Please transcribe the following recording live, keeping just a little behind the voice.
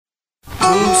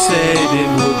Who said it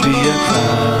would be a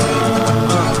crime?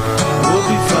 We'll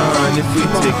be fine if we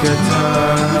take our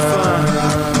time.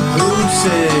 Who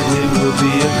said it would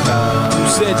be a crime? Who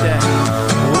said that?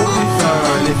 We'll be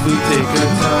fine if we take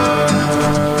our time.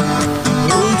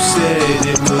 Who said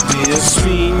it would be a It's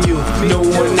me and you, no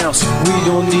one else. We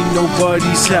don't need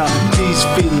nobody's help. These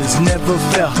feelings never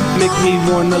felt. Make me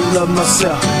wanna love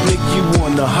myself. Make you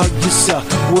wanna hug yourself.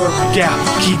 Work out,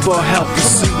 keep our health.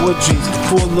 Pursue our dreams,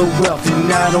 full of wealth. And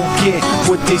I don't care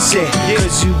what they say,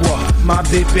 cause you are my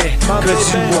baby, cause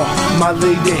you are my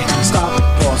lady. Stop,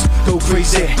 pause, go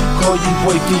crazy. Call you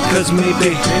wifey, cause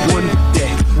maybe one day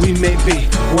we may be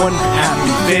one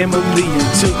happy family.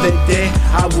 Until that day,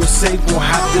 I will say we'll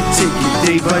have to take it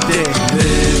day by day.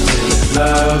 Live it,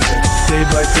 love it, day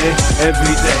by day,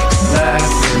 every day.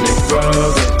 Laughing and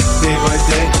growing, day by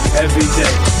day, every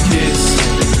day. Kiss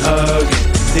and hug it,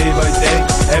 day by day,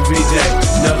 every day.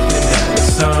 Nothing that is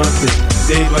something,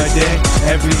 day by day,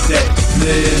 every day.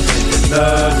 Live it,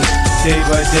 love it, day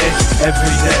by day,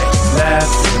 every day.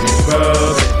 Laughing and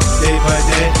growing, day by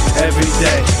day, every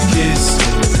day. Kiss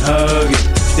and hug it,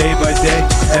 day by day,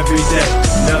 every day.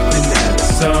 Nothing that is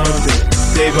something,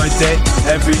 day by day,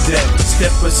 every day.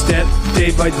 Step by step,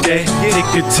 day by day. Take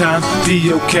your time,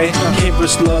 be okay. Can't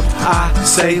rush love, I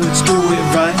say let's do it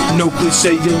right. No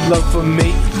cliche, your love for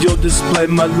me, you'll display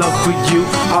my love for you.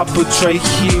 I'll portray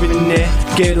here and there,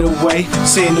 get away.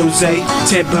 San Jose,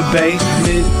 Tampa Bay,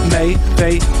 mid-May,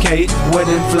 vacate.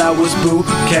 Wedding flowers,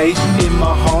 bouquet. In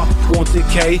my heart, won't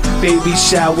decay. Baby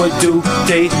shower, due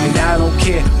date. And I don't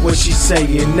care what she's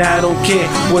saying, I don't care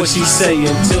what she's saying.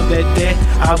 Till that day,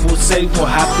 I will say we'll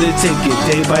have to take it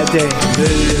day by day.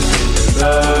 Live,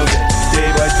 love it, day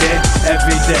by day,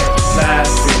 every day.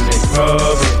 Laughing and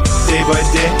growing, day by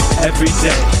day, every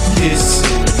day. Kiss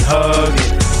and hug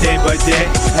it, day by day,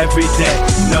 every day.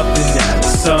 Nothing that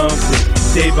is something,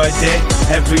 day by day,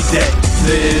 every day.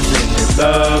 Living and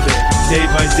love it, day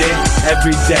by day,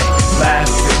 every day.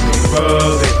 Laughing and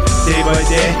growing, day by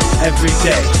day, every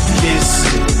day.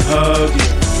 Kiss and hug it,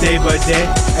 day by day,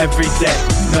 every day.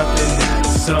 Nothing that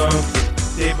is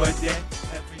something, day by day.